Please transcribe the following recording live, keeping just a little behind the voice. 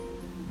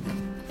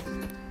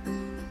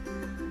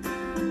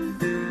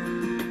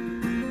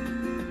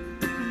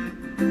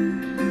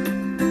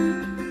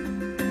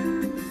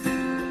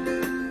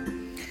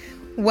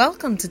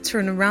Welcome to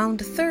Turnaround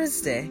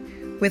Thursday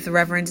with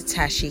Reverend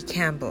Tashi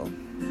Campbell.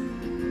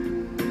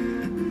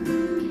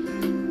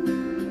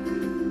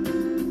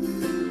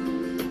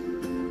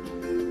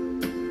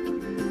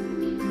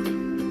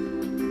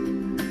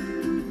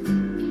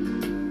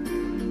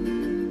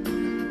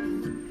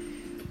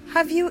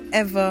 Have you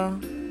ever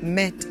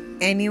met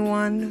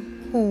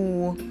anyone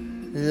who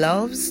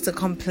loves to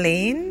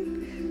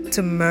complain,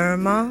 to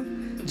murmur,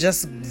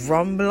 just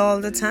grumble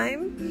all the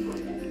time?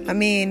 I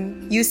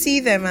mean, you see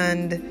them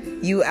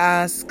and you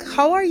ask,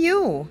 "How are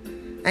you?"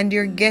 And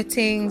you're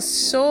getting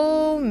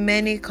so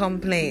many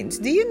complaints.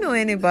 Do you know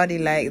anybody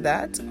like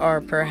that? Or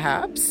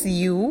perhaps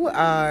you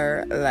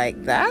are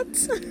like that?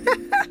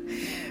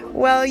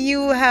 Well,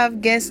 you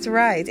have guessed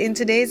right. In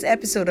today's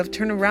episode of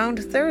Turnaround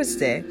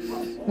Thursday,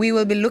 we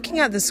will be looking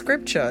at the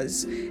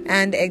scriptures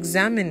and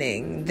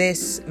examining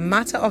this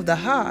matter of the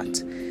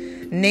heart,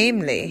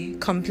 namely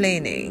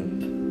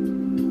complaining.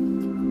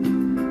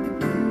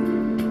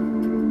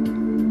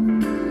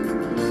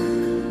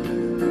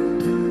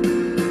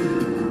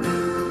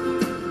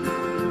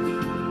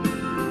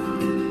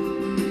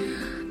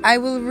 I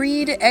will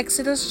read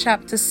Exodus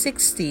chapter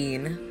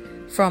 16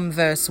 from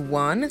verse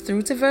 1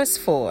 through to verse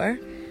 4,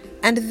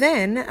 and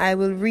then I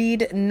will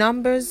read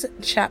Numbers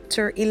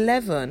chapter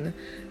 11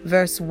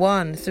 verse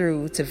 1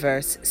 through to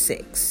verse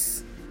 6.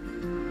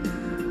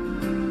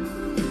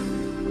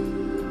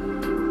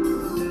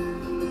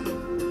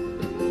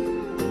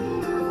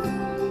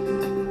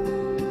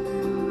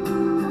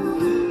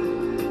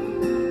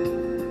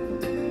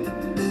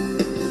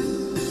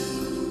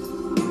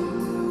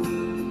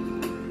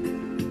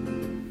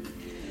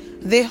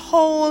 The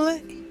whole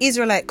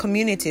Israelite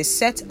community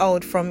set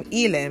out from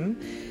Elim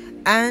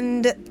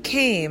and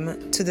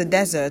came to the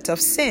desert of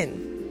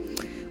Sin,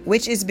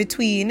 which is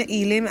between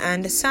Elim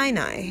and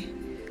Sinai.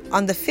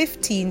 On the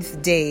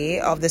 15th day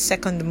of the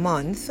second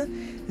month,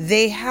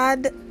 they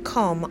had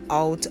come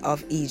out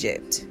of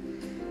Egypt.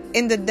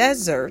 In the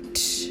desert,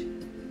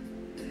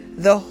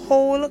 the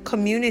whole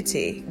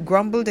community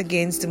grumbled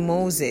against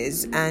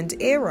Moses and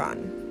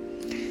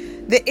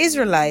Aaron. The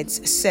Israelites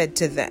said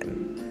to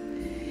them,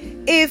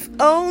 "If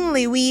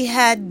only we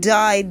had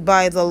died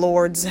by the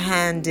Lord's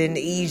hand in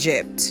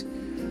Egypt.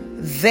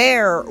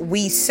 There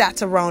we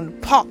sat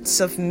around pots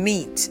of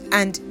meat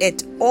and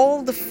ate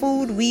all the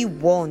food we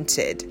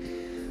wanted.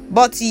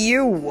 But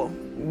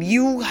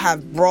you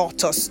have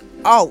brought us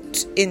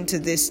out into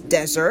this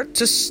desert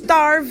to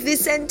starve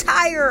this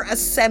entire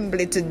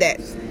assembly to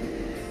death."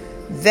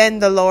 Then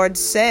the Lord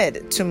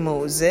said to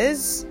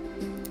Moses,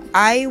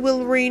 "I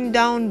will rain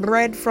down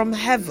bread from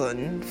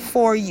heaven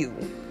for you.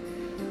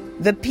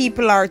 The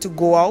people are to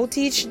go out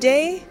each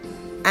day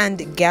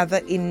and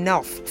gather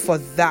enough for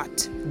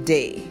that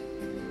day.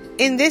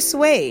 In this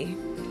way,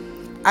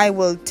 I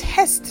will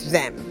test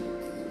them.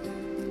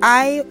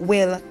 I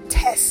will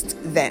test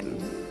them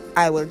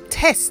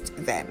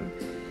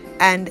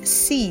and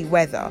see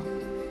whether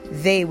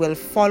they will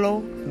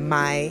follow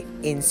my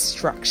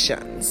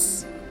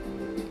instructions."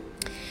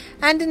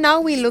 And now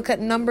we look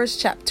at Numbers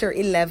chapter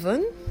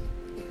 11,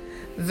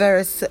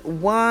 verse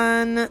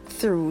 1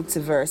 through to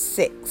verse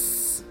 6.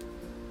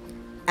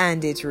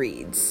 And it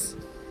reads,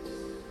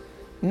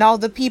 "Now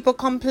the people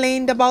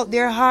complained about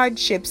their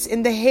hardships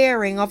in the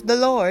hearing of the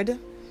Lord.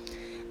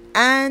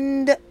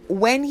 And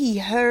when he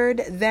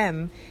heard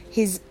them,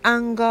 his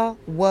anger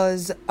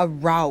was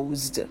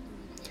aroused.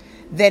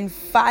 Then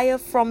fire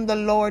from the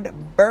Lord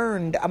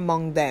burned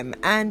among them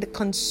and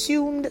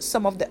consumed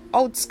some of the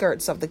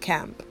outskirts of the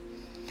camp.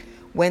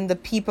 When the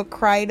people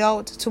cried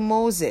out to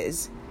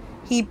Moses,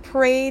 he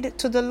prayed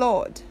to the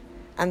Lord,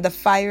 and the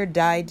fire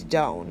died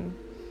down.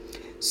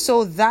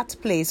 So that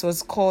place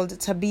was called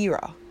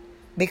Taberah,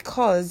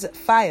 because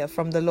fire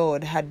from the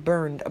Lord had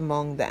burned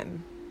among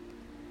them.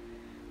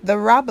 The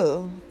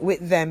rabble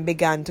with them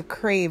began to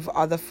crave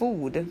other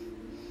food.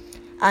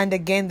 And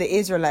again the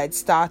Israelites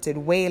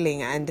started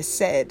wailing and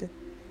said,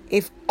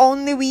 "If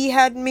only we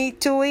had meat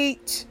to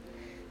eat.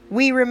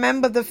 We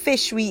remember the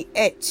fish we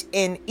ate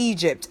in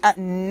Egypt at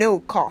no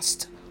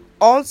cost.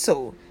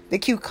 Also the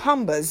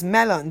cucumbers,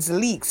 melons,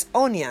 leeks,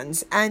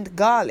 onions, and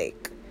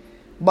garlic.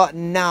 But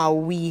now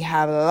we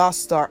have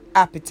lost our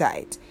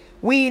appetite.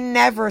 We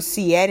never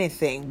see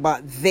anything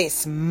but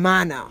this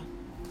manna."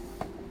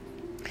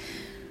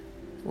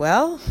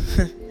 Well,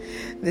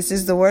 this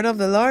is the word of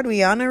the Lord.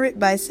 We honor it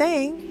by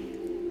saying,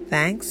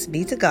 "Thanks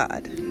be to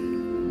God."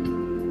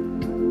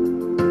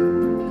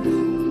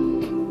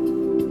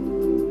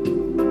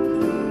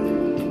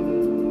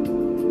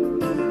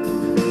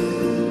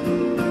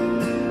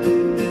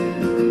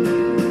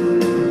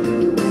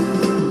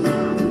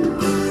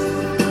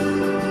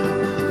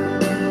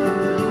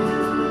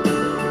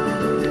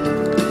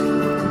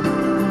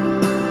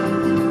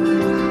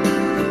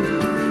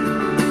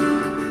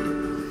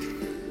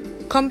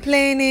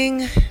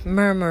 Complaining,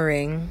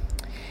 murmuring.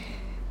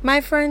 My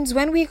friends,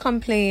 when we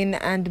complain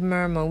and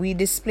murmur, we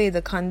display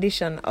the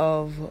condition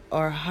of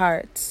our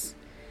hearts.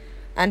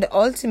 And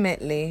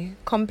ultimately,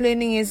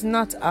 complaining is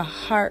not a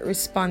heart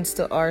response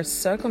to our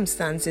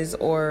circumstances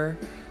or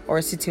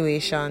or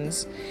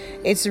situations,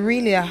 it's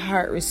really a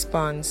heart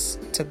response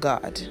to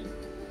God.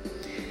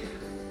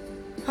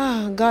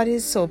 God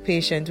is so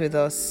patient with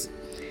us.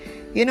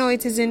 You know,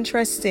 it is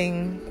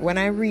interesting when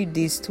I read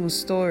these two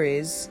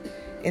stories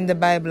in the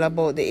Bible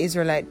about the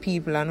Israelite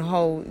people and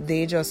how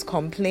they just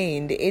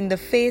complained. In the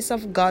face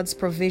of God's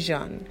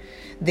provision,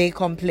 they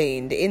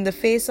complained. In the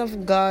face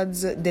of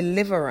God's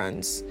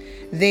deliverance,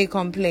 they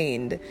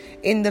complained.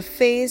 In the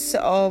face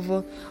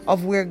of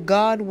where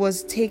God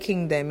was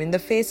taking them, in the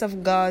face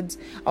of God's,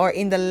 or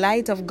in the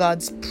light of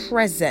God's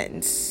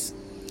presence,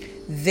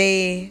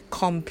 they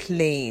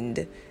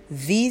complained.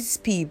 These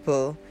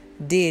people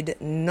did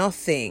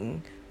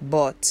nothing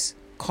but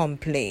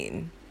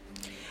complain.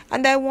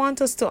 And I want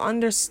us to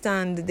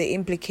understand the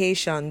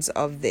implications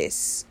of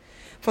this.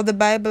 For the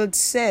Bible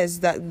says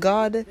that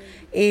God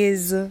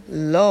is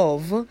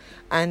love,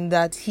 and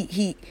that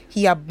he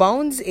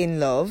abounds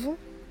in love,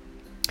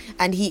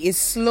 and he is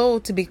slow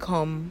to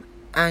become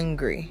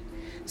angry.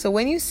 So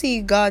when you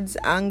see God's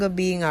anger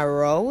being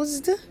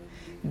aroused,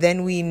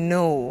 then we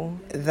know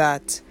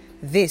that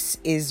this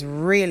is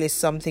really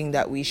something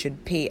that we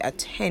should pay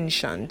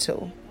attention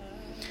to.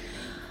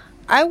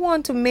 I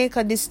want to make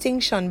a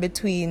distinction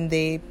between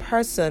the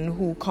person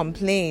who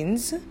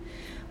complains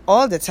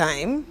all the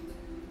time,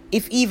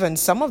 if even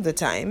some of the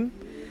time,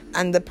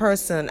 and the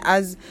person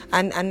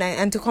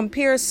and to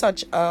compare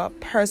such a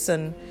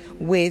person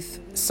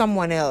with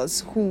someone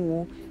else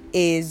who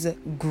is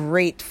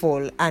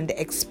grateful and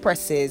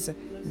expresses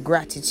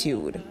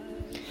gratitude.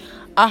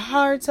 A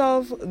heart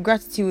of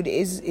gratitude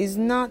is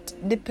not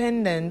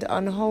dependent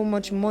on how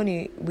much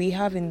money we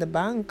have in the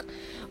bank,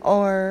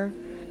 or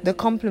the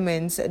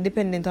compliments,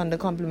 dependent on the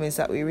compliments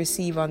that we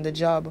receive on the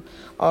job,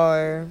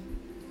 or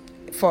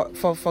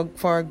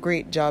for a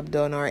great job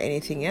done, or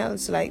anything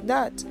else like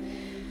that.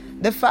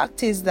 The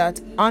fact is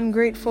that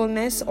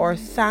ungratefulness or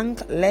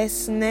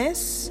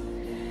thanklessness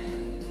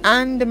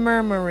and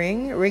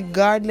murmuring,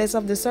 regardless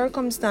of the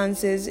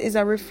circumstances, is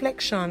a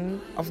reflection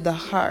of the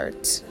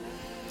heart.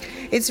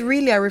 It's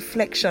really a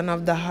reflection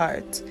of the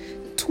heart.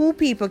 Two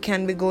people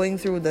can be going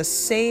through the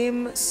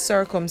same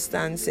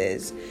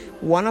circumstances.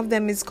 One of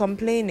them is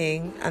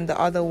complaining, and the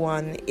other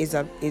one is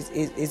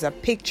a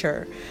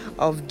picture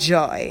of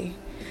joy.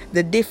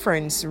 The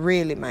difference,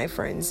 really, my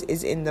friends,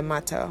 is in the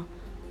matter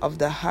of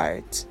the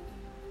heart.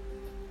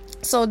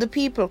 So the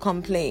people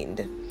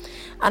complained,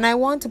 and I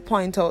want to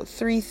point out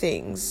three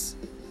things.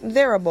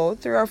 There are about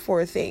 3 or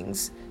 4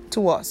 things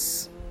to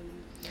us.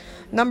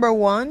 Number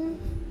one,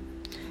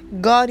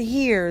 God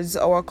hears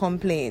our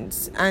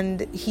complaints,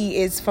 and he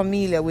is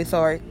familiar with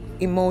our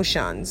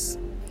emotions.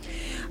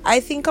 I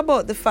think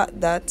about the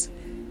fact that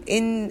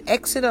in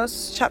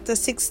Exodus chapter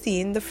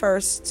 16, the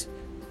first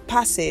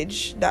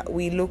passage that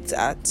we looked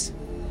at,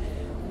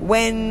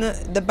 when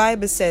the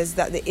Bible says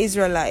that the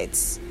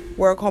Israelites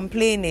were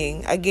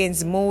complaining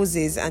against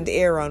Moses and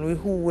Aaron,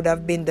 who would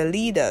have been their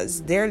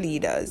leaders,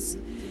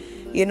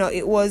 you know,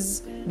 it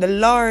was the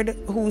Lord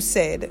who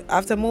said,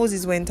 after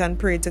Moses went and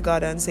prayed to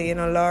God and said, you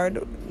know,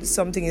 Lord,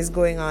 something is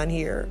going on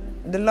here.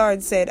 The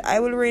Lord said, I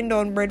will rain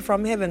down bread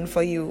from heaven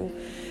for you.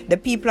 The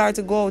people are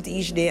to go out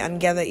each day and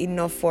gather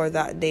enough for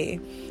that day.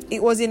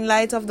 It was in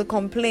light of the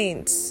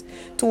complaints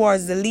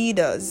towards the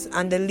leaders,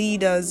 and the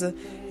leaders,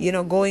 you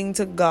know, going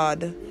to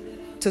God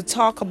to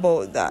talk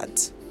about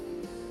that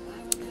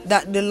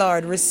the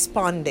Lord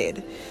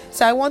responded.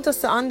 So I want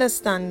us to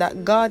understand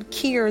that God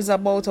cares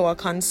about our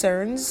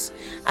concerns,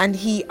 and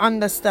he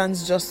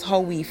understands just how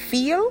we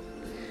feel,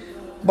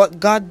 but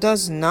God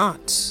does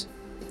not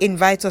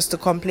invite us to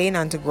complain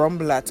and to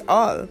grumble at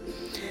all.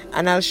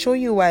 And I'll show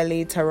you why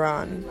later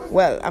on.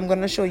 Well, I'm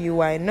going to show you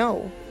why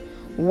now.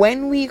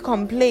 When we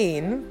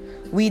complain,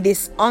 we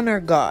dishonor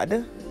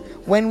God.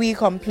 When we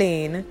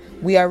complain,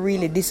 we are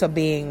really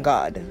disobeying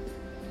God.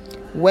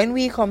 When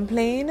we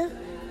complain,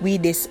 we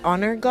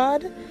dishonor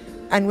God,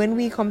 and when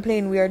we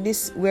complain, we are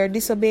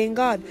disobeying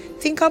God.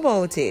 Think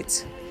about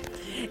it.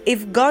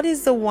 If God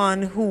is the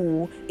one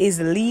who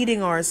is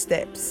leading our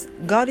steps,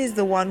 God is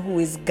the one who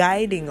is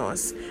guiding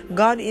us,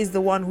 God is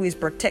the one who is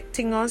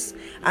protecting us,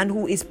 and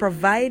who is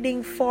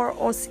providing for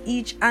us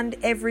each and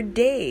every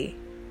day,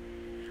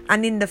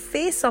 and in the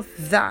face of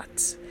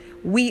that,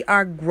 we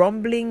are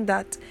grumbling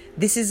that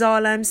this is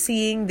all I'm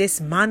seeing,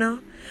 this manna.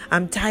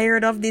 I'm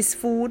tired of this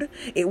food.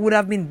 It would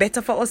have been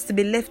better for us to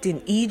be left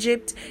in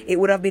Egypt. It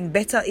would have been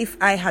better if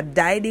I had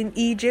died in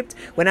Egypt.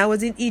 When I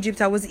was in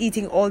Egypt, I was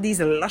eating all these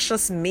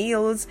luscious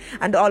meals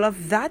and all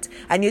of that.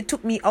 And you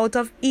took me out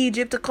of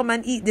Egypt to come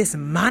and eat this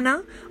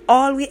manna.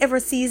 All we ever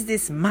see is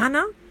this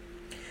manna.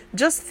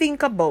 Just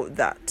think about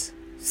that.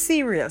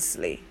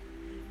 Seriously.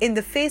 In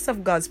the face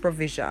of God's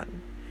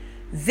provision,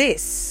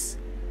 this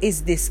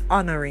is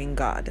dishonoring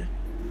God.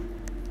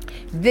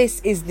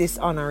 This is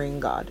dishonoring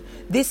God.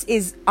 This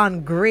is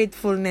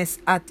ungratefulness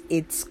at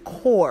its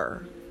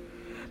core,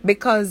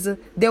 because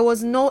there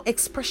was no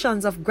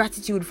expressions of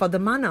gratitude for the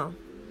manna.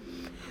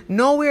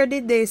 Nowhere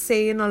did they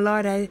say, you know,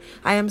 Lord, I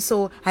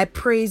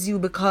praise you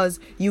because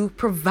you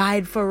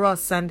provide for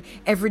us and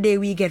every day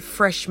we get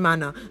fresh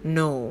manna.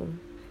 No,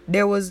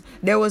 There was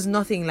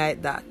nothing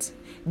like that.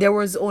 There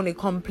was only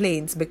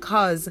complaints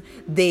because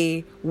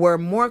they were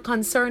more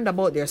concerned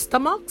about their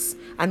stomachs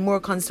and more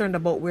concerned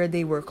about where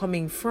they were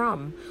coming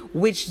from,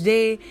 which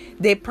they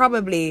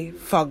probably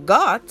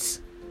forgot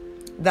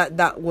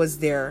that was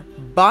their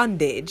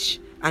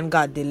bondage, and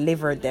God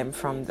delivered them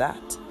from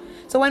that.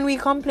 So when we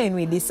complain,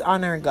 we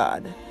dishonor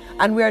God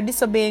and we are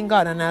disobeying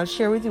God. And I'll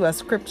share with you a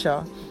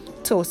scripture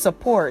to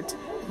support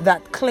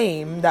that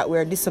claim that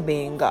we're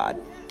disobeying God.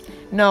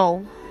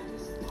 Now,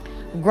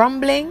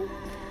 grumbling,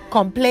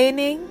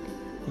 complaining,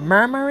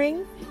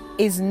 murmuring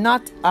is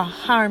not a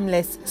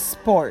harmless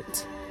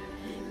sport.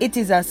 It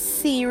is a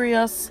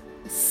serious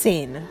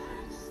sin.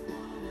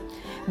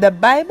 The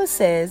Bible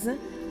says,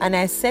 and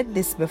I said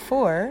this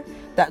before,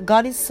 that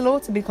God is slow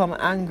to become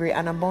angry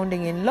and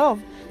abounding in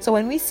love. So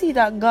when we see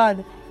that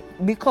God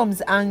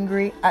becomes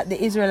angry at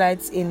the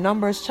Israelites in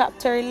Numbers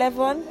chapter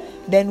 11,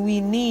 then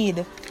we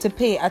need to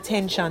pay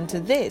attention to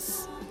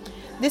this.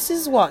 This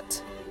is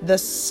what the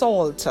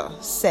Psalter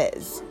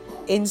says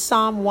in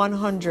Psalm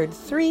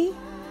 103,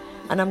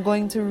 and I'm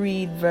going to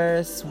read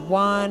verse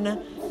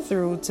 1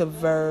 through to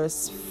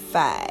verse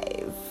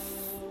 5.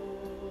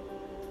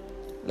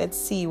 Let's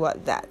see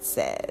what that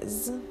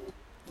says.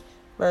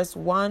 Verse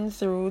 1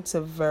 through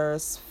to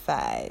verse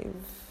 5.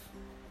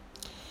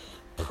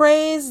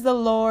 Praise the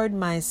Lord,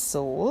 my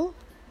soul.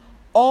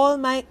 All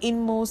my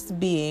inmost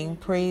being,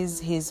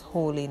 praise his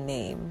holy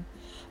name.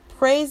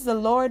 Praise the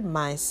Lord,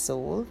 my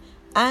soul,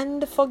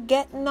 and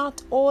forget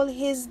not all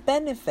his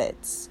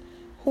benefits,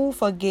 who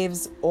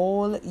forgives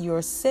all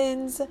your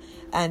sins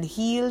and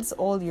heals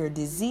all your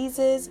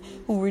diseases,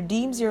 who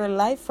redeems your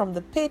life from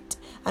the pit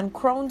and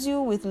crowns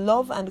you with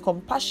love and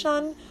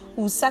compassion,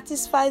 who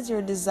satisfies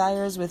your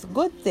desires with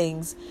good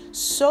things,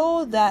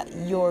 so that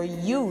your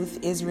youth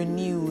is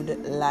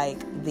renewed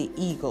like the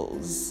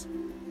eagles.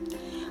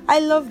 I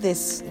love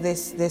this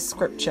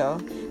scripture.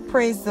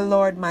 Praise the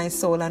Lord, my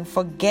soul, and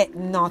forget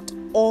not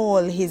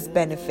all his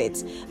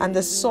benefits. And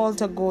the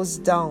Psalter goes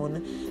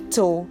down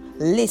to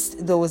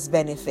list those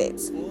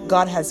benefits.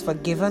 God has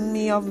forgiven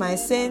me of my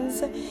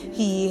sins.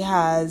 He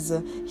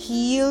has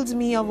healed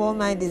me of all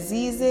my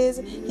diseases.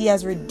 He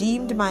has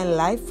redeemed my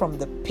life from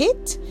the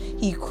pit.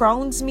 He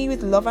crowns me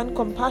with love and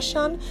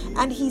compassion,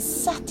 and he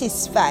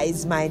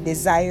satisfies my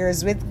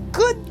desires with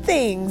good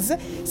things,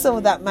 so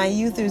that my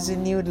youth is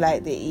renewed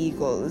like the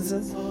eagles.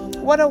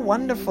 What a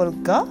wonderful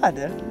God.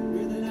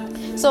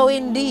 So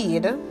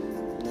indeed,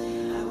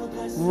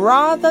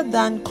 rather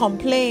than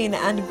complain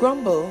and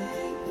grumble,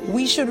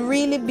 we should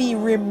really be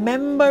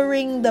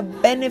remembering the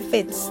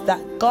benefits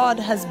that God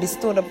has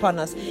bestowed upon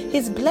us,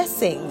 his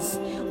blessings.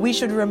 We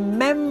should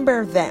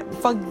remember them.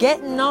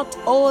 Forget not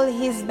all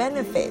his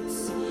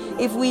benefits.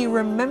 If we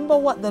remember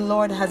what the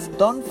Lord has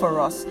done for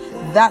us,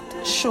 that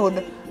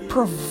should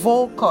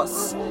provoke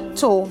us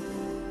to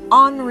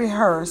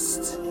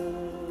unrehearsed,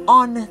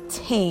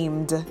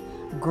 untamed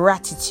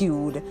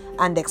gratitude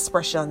and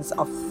expressions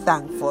of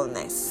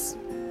thankfulness.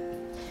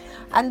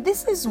 And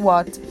this is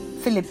what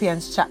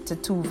Philippians chapter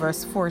 2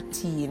 verse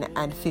 14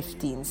 and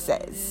 15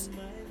 says.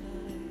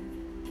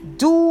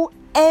 Do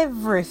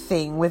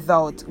everything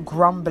without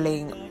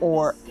grumbling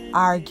or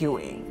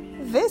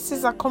arguing. This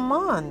is a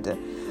command.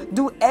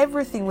 Do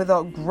everything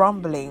without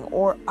grumbling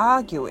or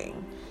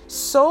arguing,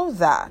 so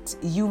that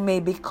you may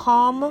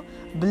become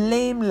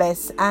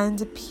blameless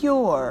and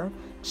pure,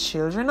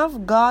 children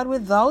of God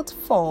without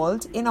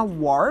fault in a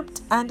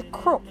warped and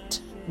crooked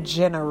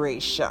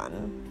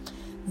generation.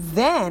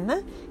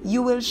 Then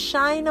you will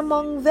shine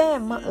among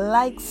them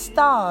like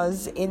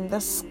stars in the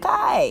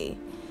sky.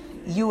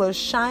 You will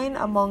shine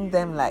among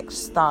them like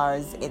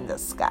stars in the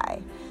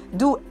sky.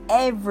 Do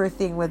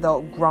everything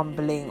without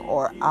grumbling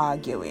or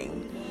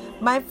arguing.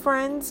 My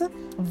friends,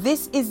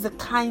 this is the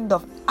kind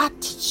of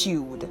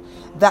attitude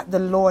that the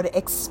Lord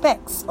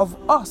expects of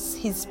us,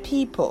 his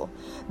people,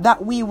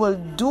 that we will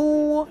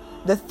do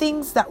the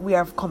things that we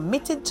have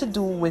committed to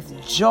do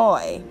with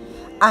joy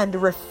and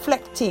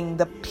reflecting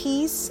the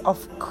peace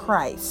of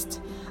Christ,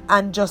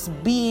 and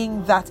just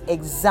being that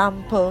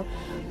example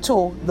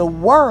to the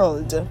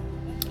world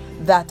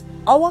that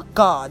our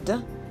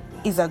God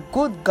is a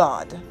good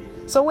God.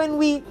 So when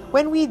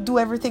we do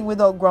everything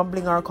without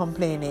grumbling or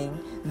complaining,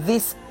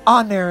 this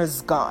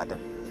honors God.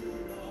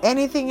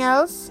 Anything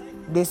else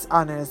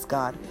dishonors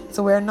God.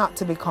 So we're not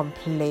to be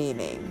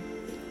complaining.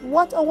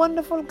 What a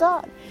wonderful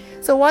God.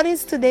 So what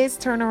is today's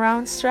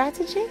turnaround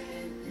strategy?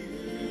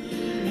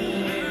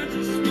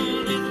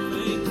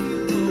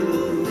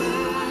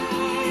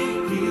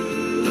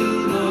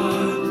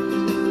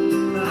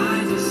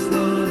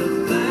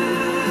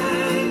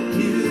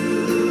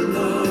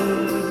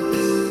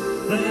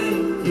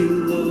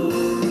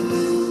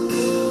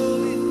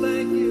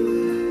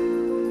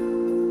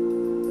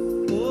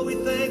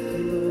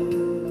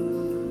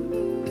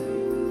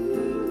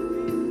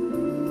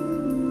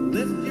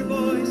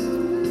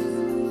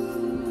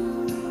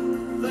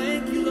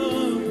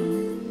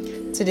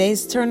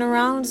 Today's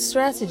turnaround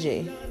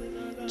strategy.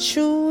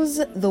 Choose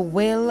the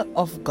will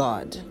of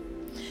God.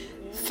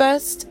 1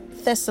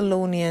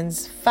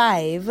 Thessalonians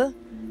 5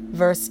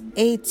 verse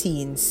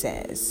 18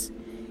 says,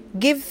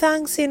 "Give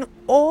thanks in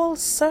all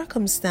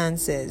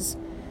circumstances,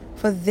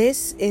 for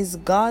this is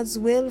God's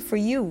will for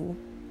you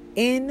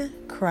in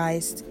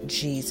Christ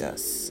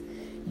Jesus."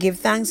 Give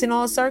thanks in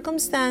all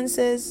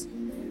circumstances,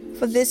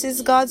 for this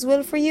is God's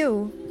will for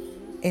you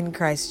in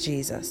Christ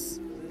Jesus.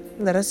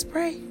 Let us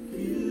pray.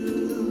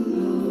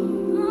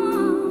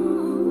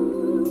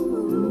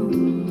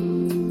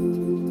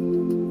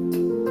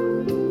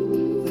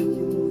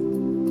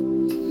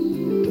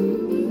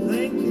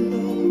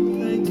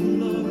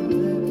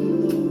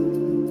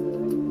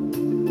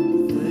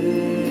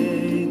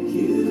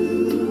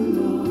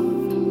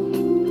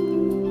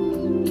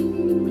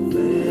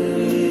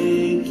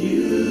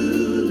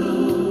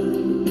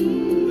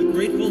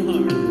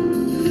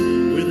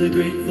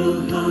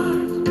 Grateful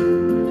heart,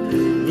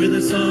 with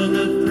a song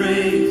of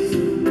praise,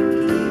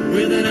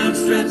 with an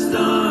outstretched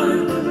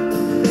arm,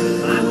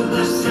 I will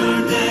bless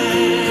your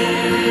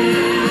name.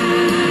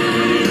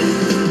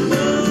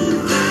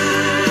 Oh,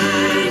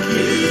 thank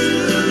you,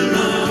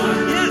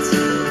 Lord. Yes,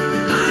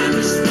 I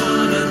just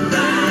want to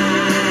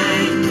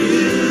thank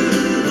you,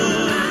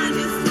 Lord. I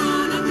just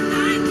want to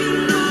thank you,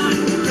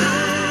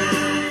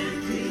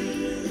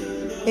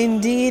 Lord.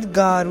 Indeed,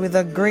 God, with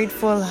a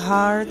grateful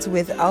heart,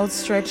 with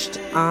outstretched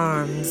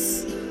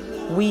arms,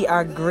 we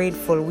are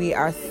grateful, we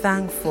are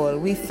thankful.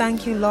 We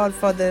thank you, Lord,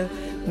 for the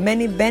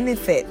many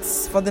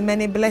benefits, for the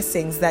many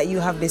blessings that you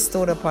have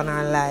bestowed upon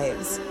our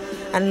lives.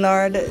 And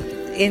Lord,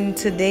 in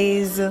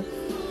today's,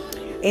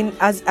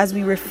 as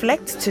we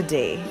reflect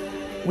today,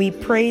 we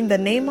pray in the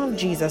name of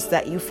Jesus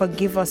that you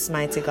forgive us,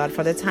 mighty God,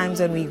 for the times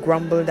when we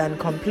grumbled and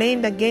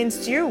complained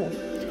against you.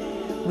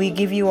 We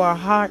give you our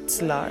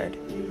hearts, Lord,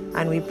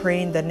 and we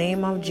pray in the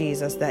name of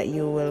Jesus that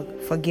you will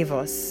forgive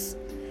us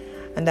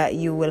and that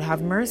you will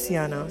have mercy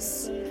on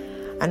us.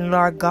 And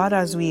Lord God,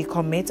 as we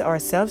commit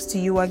ourselves to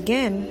you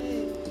again,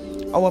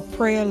 our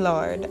prayer,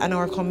 Lord, and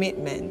our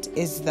commitment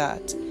is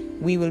that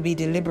we will be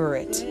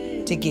deliberate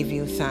to give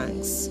you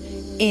thanks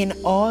in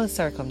all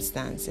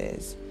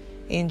circumstances.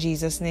 In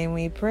Jesus' name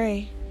we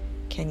pray.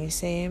 Can you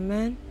say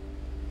amen?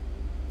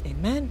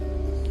 Amen.